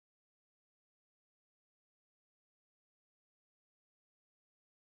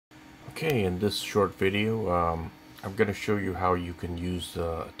Okay, in this short video, I'm going to show you how you can use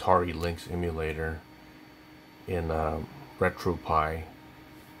the Atari Lynx emulator in Retropie.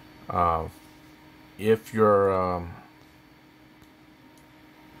 If your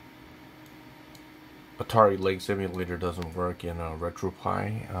Atari Lynx emulator doesn't work in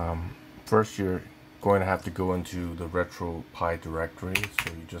Retropie, first you're going to have to go into the Retropie directory. So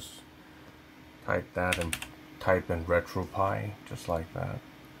you just type that and type in Retropie, just like that.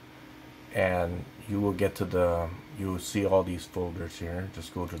 And you will get to you will see all these folders here.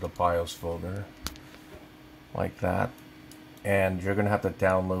 Just go to the BIOS folder like that, and you're gonna have to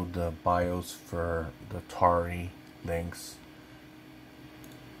download the BIOS for the Atari Lynx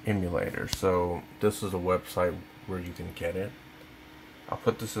emulator. So this is a website where you can get it. I'll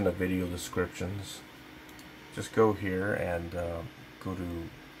put this in the video descriptions. Just go here and go to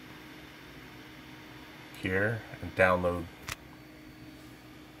here and download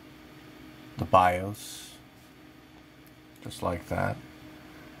the BIOS, just like that.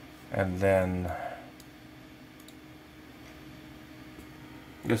 And then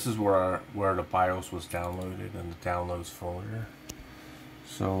this is where the BIOS was downloaded in the downloads folder.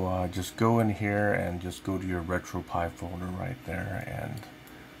 So just go in here and just go to your Retropie folder right there and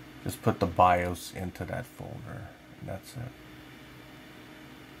just put the BIOS into that folder, and that's it.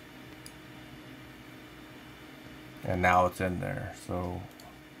 And now it's in there. So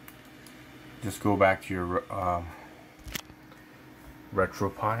just go back to your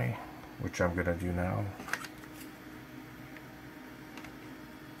Retropie, which I'm gonna do now.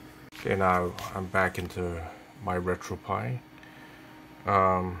 Okay, now I'm back into my Retropie.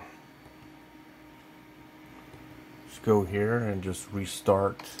 Just go here and just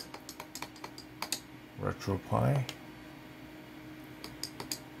restart Retropie.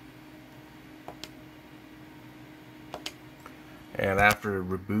 And after it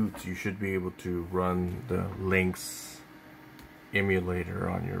reboots, you should be able to run the Lynx emulator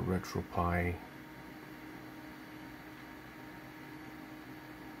on your Retropie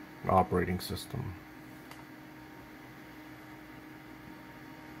operating system.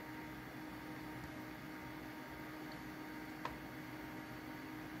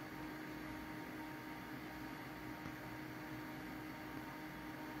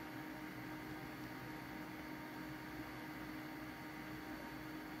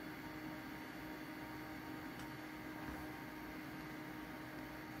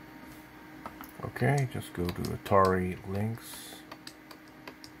 Okay, just go to Atari Lynx.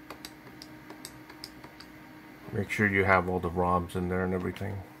 Make sure you have all the ROMs in there and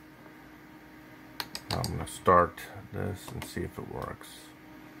everything. I'm going to start this and see if it works.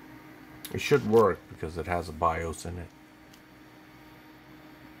 It should work because it has a BIOS in it.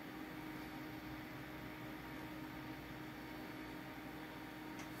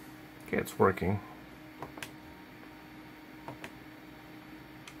 Okay, it's working.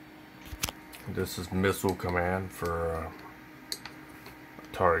 This is missile command for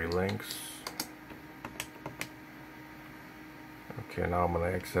Atari Lynx. Okay, now I'm going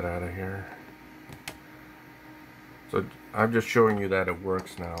to exit out of here. So I'm just showing you that it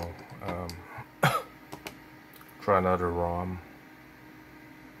works now. Try another ROM.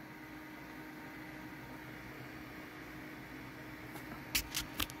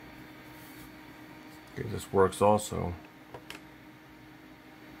 Okay, this works also.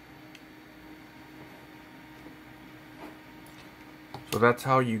 So that's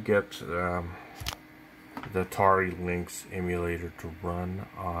how you get the Atari Lynx emulator to run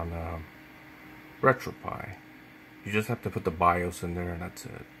on Retropie. You just have to put the BIOS in there and that's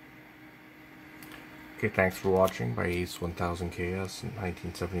it. Okay, thanks for watching by Ace 1000KS in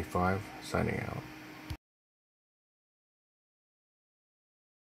 1975, signing out.